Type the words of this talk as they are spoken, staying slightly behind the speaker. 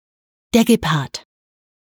Der Gepard.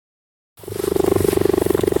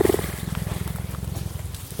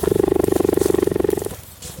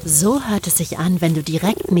 So hört es sich an, wenn du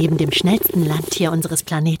direkt neben dem schnellsten Landtier unseres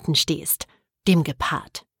Planeten stehst, dem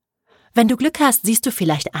Gepard. Wenn du Glück hast, siehst du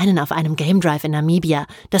vielleicht einen auf einem Game Drive in Namibia,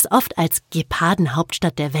 das oft als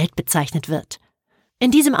Geparden-Hauptstadt der Welt bezeichnet wird.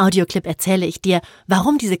 In diesem Audioclip erzähle ich dir,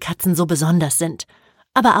 warum diese Katzen so besonders sind,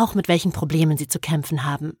 aber auch mit welchen Problemen sie zu kämpfen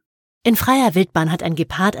haben. In freier Wildbahn hat ein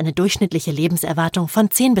Gepard eine durchschnittliche Lebenserwartung von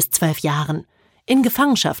 10 bis 12 Jahren. In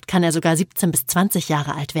Gefangenschaft kann er sogar 17 bis 20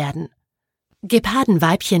 Jahre alt werden.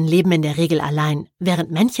 Gepardenweibchen leben in der Regel allein, während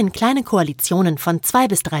Männchen kleine Koalitionen von 2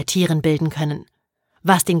 bis 3 Tieren bilden können.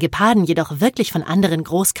 Was den Geparden jedoch wirklich von anderen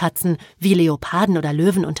Großkatzen wie Leoparden oder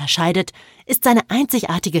Löwen unterscheidet, ist seine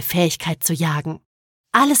einzigartige Fähigkeit zu jagen.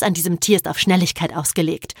 Alles an diesem Tier ist auf Schnelligkeit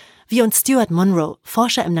ausgelegt, wie uns Stuart Munro,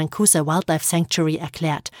 Forscher im Nankusa Wildlife Sanctuary,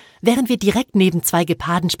 erklärt, während wir direkt neben 2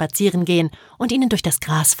 Geparden spazieren gehen und ihnen durch das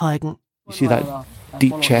Gras folgen. You see that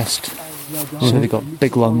deep chest, so they've got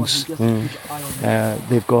big lungs,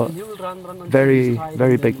 they've got very,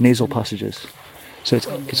 very big nasal passages. So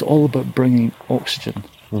it's all about bringing oxygen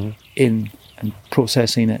in and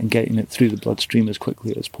processing it and getting it through the bloodstream as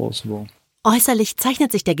quickly as possible. Äußerlich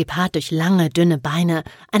zeichnet sich der Gepard durch lange, dünne Beine,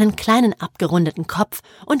 einen kleinen abgerundeten Kopf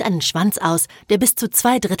und einen Schwanz aus, der bis zu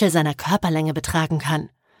 2/3 seiner Körperlänge betragen kann,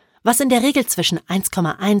 was in der Regel zwischen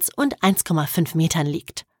 1,1 und 1,5 Metern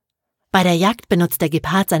liegt. Bei der Jagd benutzt der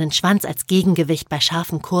Gepard seinen Schwanz als Gegengewicht bei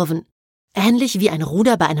scharfen Kurven. Ähnlich wie ein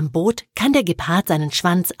Ruder bei einem Boot kann der Gepard seinen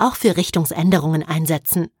Schwanz auch für Richtungsänderungen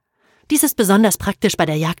einsetzen. Dies ist besonders praktisch bei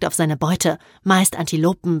der Jagd auf seine Beute, meist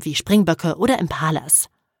Antilopen wie Springböcke oder Impalas.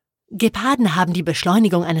 Geparden haben die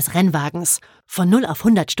Beschleunigung eines Rennwagens. Von 0 auf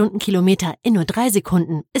 100 Stundenkilometer in nur 3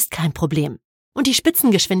 Sekunden ist kein Problem. Und die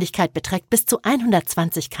Spitzengeschwindigkeit beträgt bis zu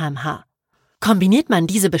 120 km/h. Kombiniert man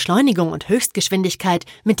diese Beschleunigung und Höchstgeschwindigkeit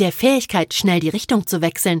mit der Fähigkeit, schnell die Richtung zu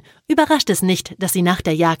wechseln, überrascht es nicht, dass sie nach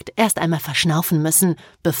der Jagd erst einmal verschnaufen müssen,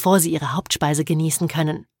 bevor sie ihre Hauptspeise genießen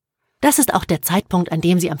können. Das ist auch der Zeitpunkt, an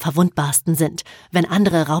dem sie am verwundbarsten sind, wenn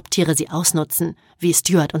andere Raubtiere sie ausnutzen, wie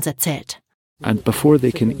Stuart uns erzählt. And before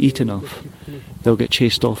they can eat enough, they'll get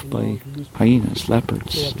chased off by hyenas,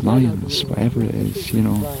 leopards, lions, whatever it is, you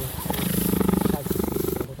know.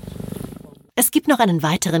 Es gibt noch einen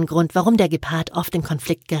weiteren Grund, warum der Gepard oft in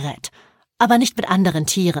Konflikt gerät. Aber nicht mit anderen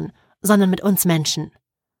Tieren, sondern mit uns Menschen.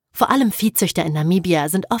 Vor allem Viehzüchter in Namibia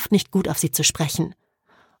sind oft nicht gut auf sie zu sprechen.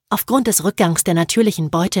 Aufgrund des Rückgangs der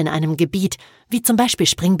natürlichen Beute in einem Gebiet, wie zum Beispiel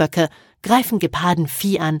Springböcke, greifen Geparden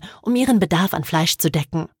Vieh an, um ihren Bedarf an Fleisch zu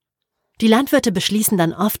decken. Die Landwirte beschließen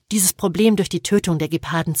dann oft, dieses Problem durch die Tötung der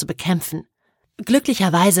Geparden zu bekämpfen.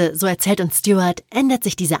 Glücklicherweise, so erzählt uns Stuart, ändert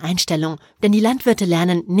sich diese Einstellung, denn die Landwirte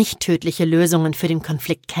lernen nicht tödliche Lösungen für den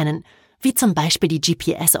Konflikt kennen, wie zum Beispiel die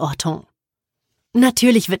GPS-Ortung.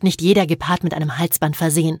 Natürlich wird nicht jeder Gepard mit einem Halsband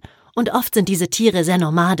versehen und oft sind diese Tiere sehr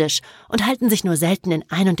nomadisch und halten sich nur selten in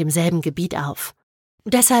ein und demselben Gebiet auf.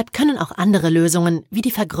 Deshalb können auch andere Lösungen wie die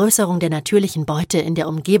Vergrößerung der natürlichen Beute in der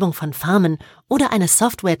Umgebung von Farmen oder eine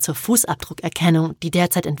Software zur Fußabdruckerkennung, die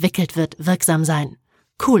derzeit entwickelt wird, wirksam sein.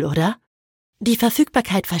 Cool, oder? Die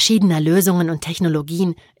Verfügbarkeit verschiedener Lösungen und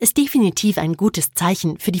Technologien ist definitiv ein gutes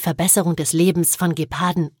Zeichen für die Verbesserung des Lebens von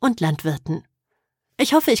Geparden und Landwirten.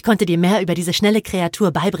 Ich hoffe, ich konnte dir mehr über diese schnelle Kreatur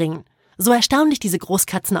beibringen. So erstaunlich diese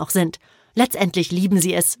Großkatzen auch sind, letztendlich lieben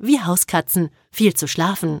sie es, wie Hauskatzen, viel zu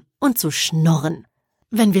schlafen und zu schnurren.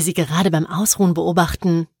 Wenn wir sie gerade beim Ausruhen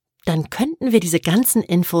beobachten, dann könnten wir diese ganzen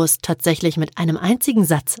Infos tatsächlich mit einem einzigen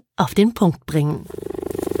Satz auf den Punkt bringen.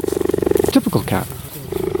 Typical cat.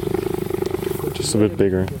 Just a bit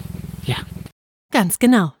bigger. Ja. Ganz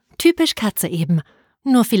genau. Typisch Katze eben.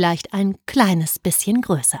 Nur vielleicht ein kleines bisschen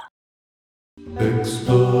größer.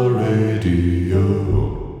 Exploradio.